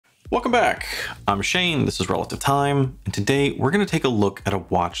Welcome back. I'm Shane, this is Relative Time, and today we're going to take a look at a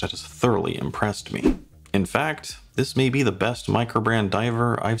watch that has thoroughly impressed me. In fact, this may be the best Microbrand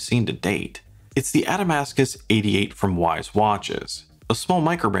diver I've seen to date. It's the Adamascus AD8 from Wise Watches, a small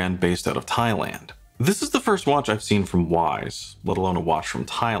microbrand based out of Thailand. This is the first watch I've seen from Wise, let alone a watch from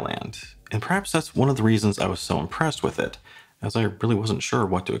Thailand, and perhaps that's one of the reasons I was so impressed with it, as I really wasn't sure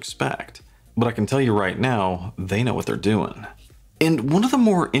what to expect. But I can tell you right now, they know what they're doing. And one of the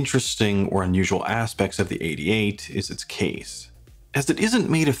more interesting or unusual aspects of the AD8 is its case, as it isn't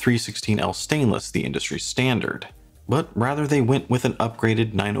made of 316L stainless, the industry standard, but rather they went with an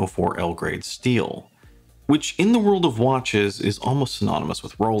upgraded 904L grade steel, which in the world of watches is almost synonymous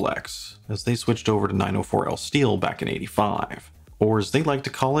with Rolex, as they switched over to 904L steel back in '85, or as they like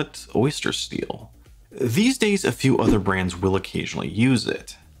to call it, oyster steel. These days a few other brands will occasionally use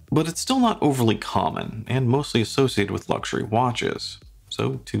it, but it's still not overly common and mostly associated with luxury watches,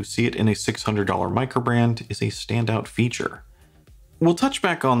 so to see it in a $600 microbrand is a standout feature. We'll touch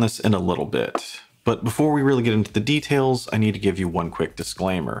back on this in a little bit, but before we really get into the details, I need to give you one quick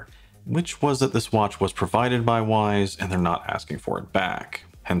disclaimer, which was that this watch was provided by Wise and they're not asking for it back,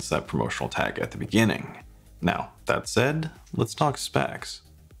 hence that promotional tag at the beginning. Now, that said, let's talk specs.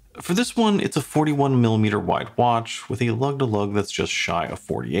 For this one, it's a 41mm wide watch with a lug-to-lug that's just shy of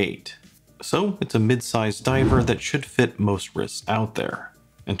 48. So it's a mid-sized diver that should fit most wrists out there.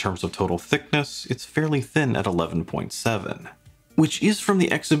 In terms of total thickness, it's fairly thin at 11.7, which is from the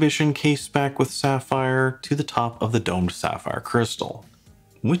exhibition case back with sapphire to the top of the domed sapphire crystal,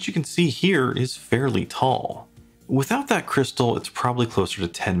 which you can see here is fairly tall. Without that crystal, it's probably closer to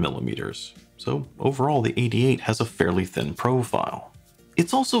 10mm, so overall the AD8 has a fairly thin profile.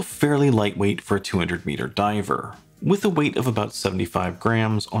 It's also fairly lightweight for a 200-meter diver, with a weight of about 75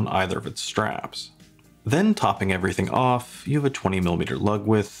 grams on either of its straps. Then topping everything off, you have a 20mm lug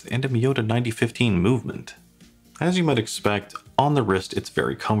width and a Miyota 9015 movement. As you might expect, on the wrist it's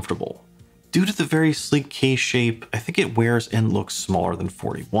very comfortable. Due to the very sleek case shape, I think it wears and looks smaller than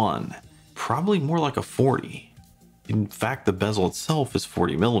 41, probably more like a 40. In fact, the bezel itself is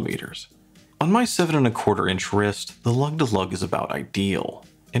 40mm. On my 7¼ inch wrist, the lug-to-lug is about ideal,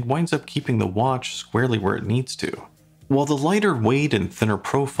 and winds up keeping the watch squarely where it needs to. While the lighter weight and thinner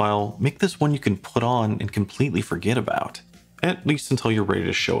profile make this one you can put on and completely forget about, at least until you're ready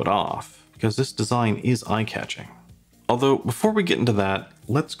to show it off, because this design is eye-catching. Although, before we get into that,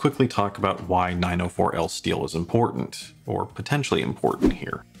 let's quickly talk about why 904L steel is important, or potentially important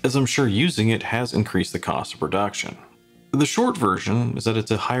here, as I'm sure using it has increased the cost of production. The short version is that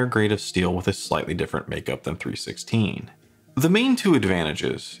it's a higher grade of steel with a slightly different makeup than 316. The main two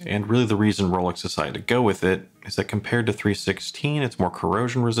advantages, and really the reason Rolex decided to go with it, is that compared to 316 it's more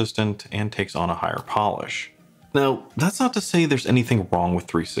corrosion resistant and takes on a higher polish. Now, that's not to say there's anything wrong with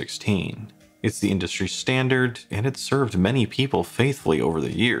 316. It's the industry standard, and it's served many people faithfully over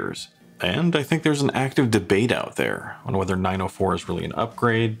the years. And I think there's an active debate out there on whether 904 is really an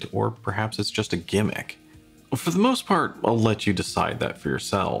upgrade, or perhaps it's just a gimmick. For the most part, I'll let you decide that for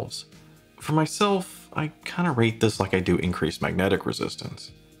yourselves. For myself, I kind of rate this like I do increased magnetic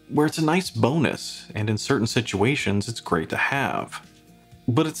resistance, where it's a nice bonus, and in certain situations it's great to have.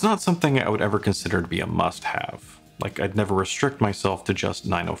 But it's not something I would ever consider to be a must-have. Like, I'd never restrict myself to just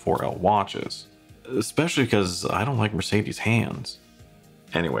 904L watches, especially because I don't like Mercedes hands.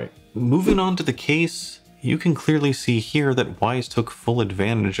 Anyway, moving on to the case, you can clearly see here that Wise took full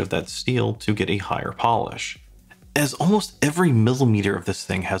advantage of that steel to get a higher polish, as almost every millimeter of this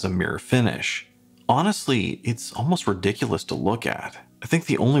thing has a mirror finish. Honestly, it's almost ridiculous to look at. I think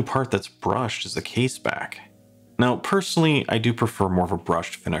the only part that's brushed is the case back. Now, personally, I do prefer more of a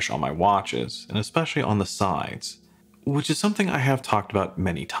brushed finish on my watches, and especially on the sides, which is something I have talked about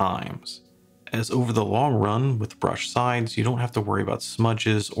many times, as over the long run, with brushed sides, you don't have to worry about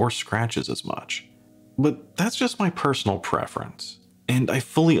smudges or scratches as much. But that's just my personal preference, and I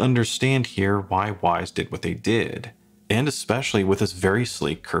fully understand here why Wise did what they did, and especially with this very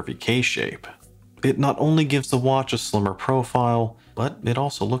sleek curvy case shape. It not only gives the watch a slimmer profile, but it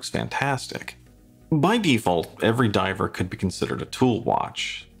also looks fantastic. By default, every diver could be considered a tool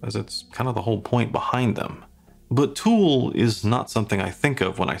watch, as it's kind of the whole point behind them. But tool is not something I think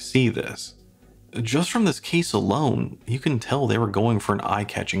of when I see this. Just from this case alone, you can tell they were going for an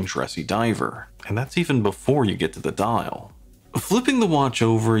eye-catching dressy diver, and that's even before you get to the dial. Flipping the watch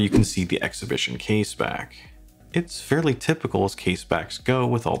over, you can see the exhibition case back. It's fairly typical as case backs go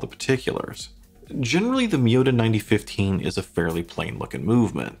with all the particulars. Generally, the Miyota 9015 is a fairly plain looking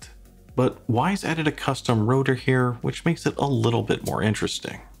movement, but Wise added a custom rotor here, which makes it a little bit more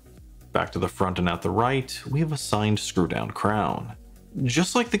interesting. Back to the front and at the right, we have a signed screw-down crown.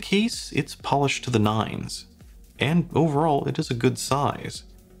 Just like the case, it's polished to the nines. And overall, it is a good size.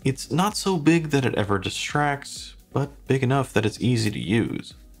 It's not so big that it ever distracts, but big enough that it's easy to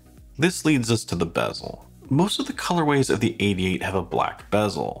use. This leads us to the bezel. Most of the colorways of the AD8 have a black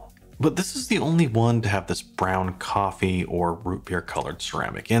bezel, but this is the only one to have this brown coffee or root beer colored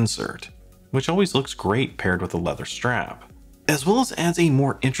ceramic insert, which always looks great paired with a leather strap, as well as adds a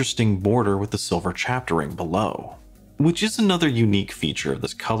more interesting border with the silver chapter ring below, which is another unique feature of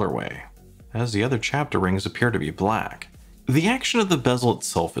this colorway, as the other chapter rings appear to be black. The action of the bezel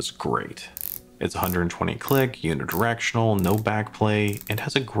itself is great. It's 120 click, unidirectional, no backplay, and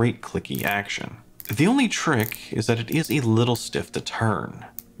has a great clicky action. The only trick is that it is a little stiff to turn,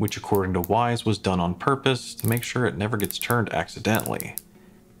 which according to Wise was done on purpose to make sure it never gets turned accidentally.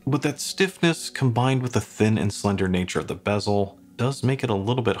 But that stiffness combined with the thin and slender nature of the bezel does make it a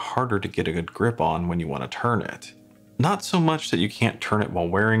little bit harder to get a good grip on when you want to turn it. Not so much that you can't turn it while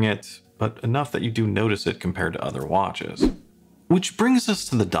wearing it, but enough that you do notice it compared to other watches. Which brings us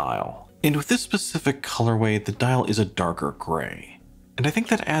to the dial. And with this specific colorway, the dial is a darker gray. And I think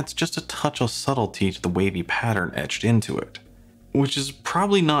that adds just a touch of subtlety to the wavy pattern etched into it, which is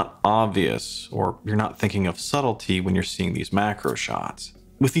probably not obvious, or you're not thinking of subtlety when you're seeing these macro shots.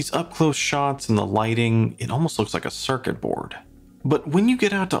 With these up-close shots and the lighting, it almost looks like a circuit board. But when you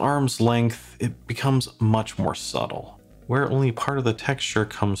get out to arm's length, it becomes much more subtle, where only part of the texture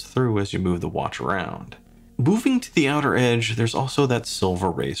comes through as you move the watch around. Moving to the outer edge, there's also that silver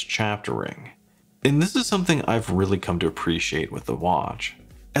raised chapter ring. And this is something I've really come to appreciate with the watch,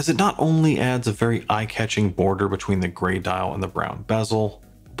 as it not only adds a very eye-catching border between the gray dial and the brown bezel,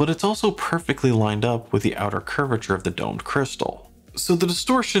 but it's also perfectly lined up with the outer curvature of the domed crystal. So the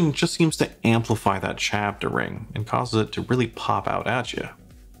distortion just seems to amplify that chapter ring and causes it to really pop out at you.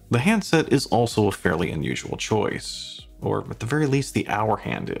 The handset is also a fairly unusual choice, or at the very least the hour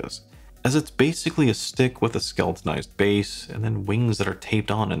hand is, as it's basically a stick with a skeletonized base and then wings that are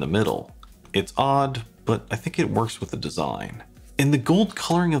taped on in the middle. It's odd, but I think it works with the design. And the gold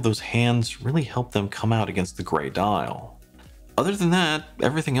coloring of those hands really help them come out against the gray dial. Other than that,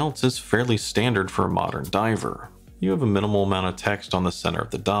 everything else is fairly standard for a modern diver. You have a minimal amount of text on the center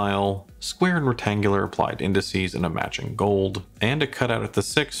of the dial, square and rectangular applied indices in a matching gold, and a cutout at the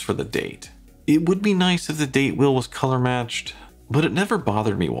 6 for the date. It would be nice if the date wheel was color matched, but it never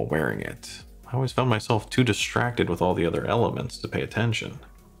bothered me while wearing it. I always found myself too distracted with all the other elements to pay attention.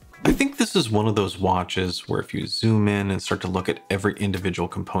 I think this is one of those watches where if you zoom in and start to look at every individual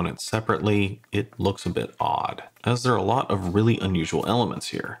component separately, it looks a bit odd, as there are a lot of really unusual elements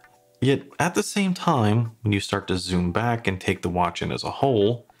here. Yet at the same time, when you start to zoom back and take the watch in as a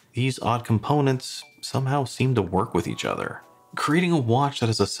whole, these odd components somehow seem to work with each other, creating a watch that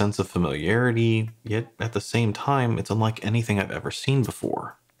has a sense of familiarity, yet at the same time, it's unlike anything I've ever seen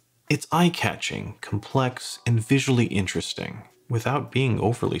before. It's eye-catching, complex, and visually interesting, without being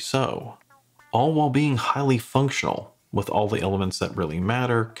overly so, all while being highly functional, with all the elements that really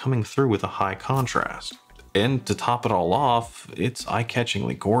matter coming through with a high contrast. And to top it all off, it's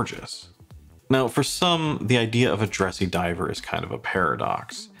eye-catchingly gorgeous. Now, for some, the idea of a dressy diver is kind of a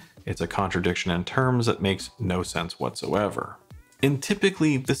paradox. It's a contradiction in terms that makes no sense whatsoever. And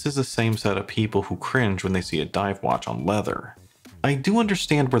typically, this is the same set of people who cringe when they see a dive watch on leather. I do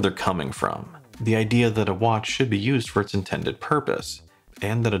understand where they're coming from. The idea that a watch should be used for its intended purpose,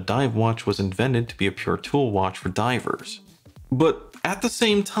 and that a dive watch was invented to be a pure tool watch for divers. But at the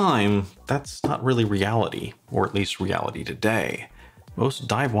same time, that's not really reality, or at least reality today. Most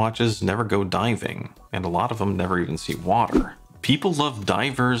dive watches never go diving, and a lot of them never even see water. People love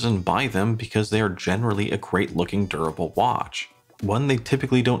divers and buy them because they are generally a great looking durable watch, one they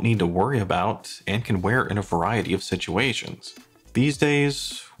typically don't need to worry about and can wear in a variety of situations. These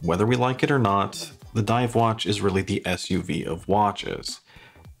days, whether we like it or not, the dive watch is really the SUV of watches.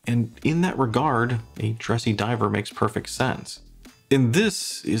 And in that regard, a dressy diver makes perfect sense. And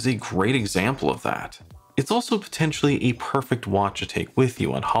this is a great example of that. It's also potentially a perfect watch to take with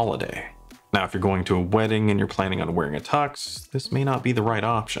you on holiday. Now, if you're going to a wedding and you're planning on wearing a tux, this may not be the right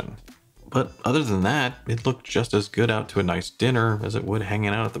option. But other than that, it looked just as good out to a nice dinner as it would hanging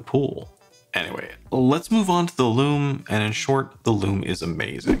out at the pool. Anyway, let's move on to the Lume, and in short, the Lume is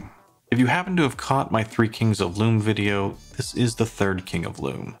amazing. If you happen to have caught my 3 Kings of Lume video, this is the 3rd King of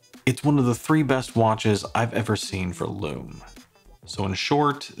Lume. It's one of the 3 best watches I've ever seen for Lume. So in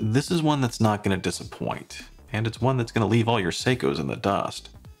short, this is one that's not going to disappoint, and it's one that's going to leave all your Seikos in the dust.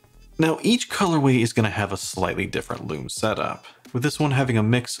 Now, each colorway is going to have a slightly different Lume setup, with this one having a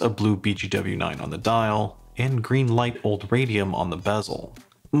mix of blue BGW9 on the dial and green light old radium on the bezel.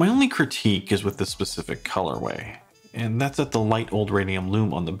 My only critique is with this specific colorway. and that's that the light old radium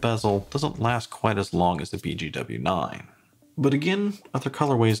lume on the bezel doesn't last quite as long as the BGW9. But again, other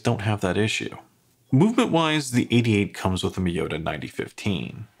colorways don't have that issue. Movement-wise, the AD8 comes with a Miyota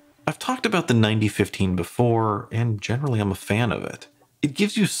 9015. I've talked about the 9015 before, and generally I'm a fan of it. It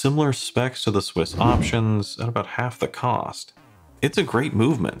gives you similar specs to the Swiss options at about half the cost. It's a great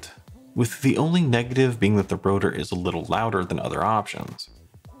movement, with the only negative being that the rotor is a little louder than other options.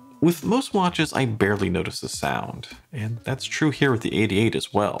 With most watches, I barely notice the sound, and that's true here with the AD8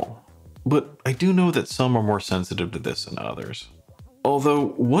 as well. But I do know that some are more sensitive to this than others. Although,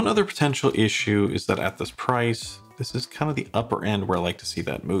 one other potential issue is that at this price, this is kind of the upper end where I like to see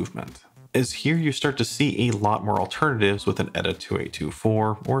that movement. As here you start to see a lot more alternatives with an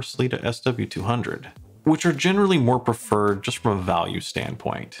AD824 or Sleeta SW200, which are generally more preferred just from a value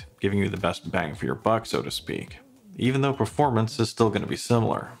standpoint, giving you the best bang for your buck, so to speak, even though performance is still going to be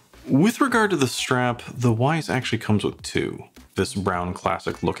similar. With regard to the strap, the Wise actually comes with two, this brown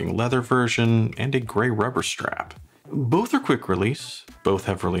classic looking leather version and a gray rubber strap. Both are quick release, both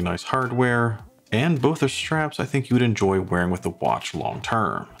have really nice hardware, and both are straps I think you would enjoy wearing with the watch long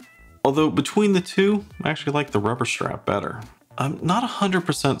term. Although between the two, I actually like the rubber strap better. I'm not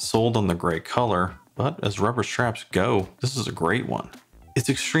 100% sold on the gray color, but as rubber straps go, this is a great one. It's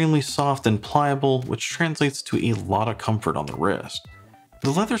extremely soft and pliable, which translates to a lot of comfort on the wrist.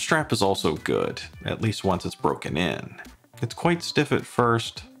 The leather strap is also good, at least once it's broken in. It's quite stiff at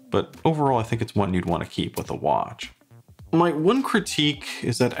first, but overall I think it's one you'd want to keep with a watch. My one critique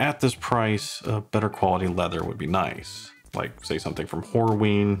is that at this price, a better quality leather would be nice, like say something from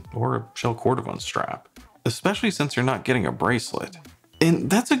Horween or a Shell Cordovan strap, especially since you're not getting a bracelet. And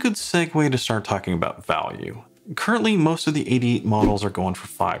that's a good segue to start talking about value. Currently, most of the AD8 models are going for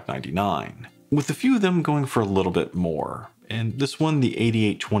 $599, with a few of them going for a little bit more, and this one, the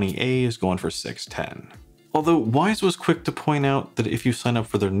AD820A, is going for $610. Although Wise was quick to point out that if you sign up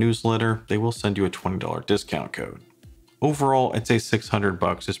for their newsletter, they will send you a $20 discount code. Overall, I'd say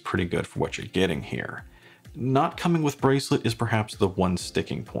 $600 is pretty good for what you're getting here. Not coming with bracelet is perhaps the one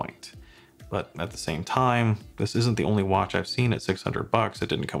sticking point. But at the same time, this isn't the only watch I've seen at $600 that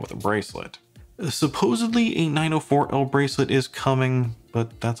didn't come with a bracelet. Supposedly a 904L bracelet is coming,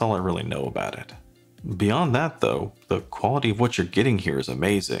 but that's all I really know about it. Beyond that though, the quality of what you're getting here is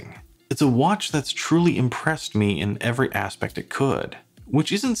amazing. It's a watch that's truly impressed me in every aspect it could,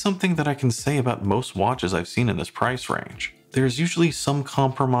 which isn't something that I can say about most watches I've seen in this price range. There's usually some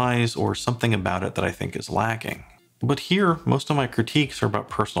compromise or something about it that I think is lacking. But here, most of my critiques are about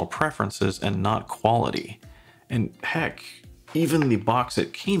personal preferences and not quality. And heck, even the box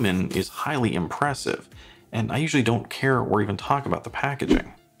it came in is highly impressive, and I usually don't care or even talk about the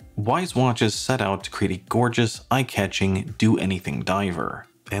packaging. Wise watches set out to create a gorgeous, eye-catching, do-anything diver,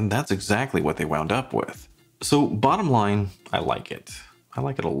 and that's exactly what they wound up with. So bottom line, I like it. I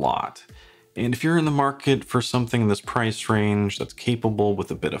like it a lot. And if you're in the market for something in this price range that's capable with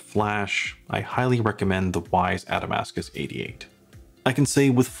a bit of flash, I highly recommend the Wise Adamascus AD8. I can say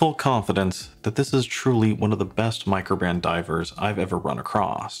with full confidence that this is truly one of the best microbrand divers I've ever run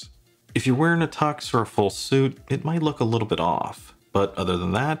across. If you're wearing a tux or a full suit, it might look a little bit off, but other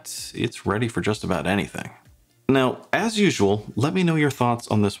than that, it's ready for just about anything. Now, as usual, let me know your thoughts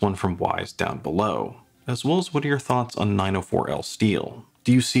on this one from Wise down below, as well as what are your thoughts on 904L steel.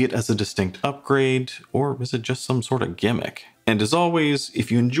 Do you see it as a distinct upgrade, or is it just some sort of gimmick? And as always,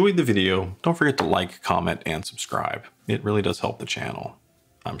 if you enjoyed the video, don't forget to like, comment, and subscribe. It really does help the channel.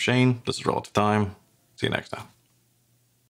 I'm Shane, this is Relative Time. See you next time.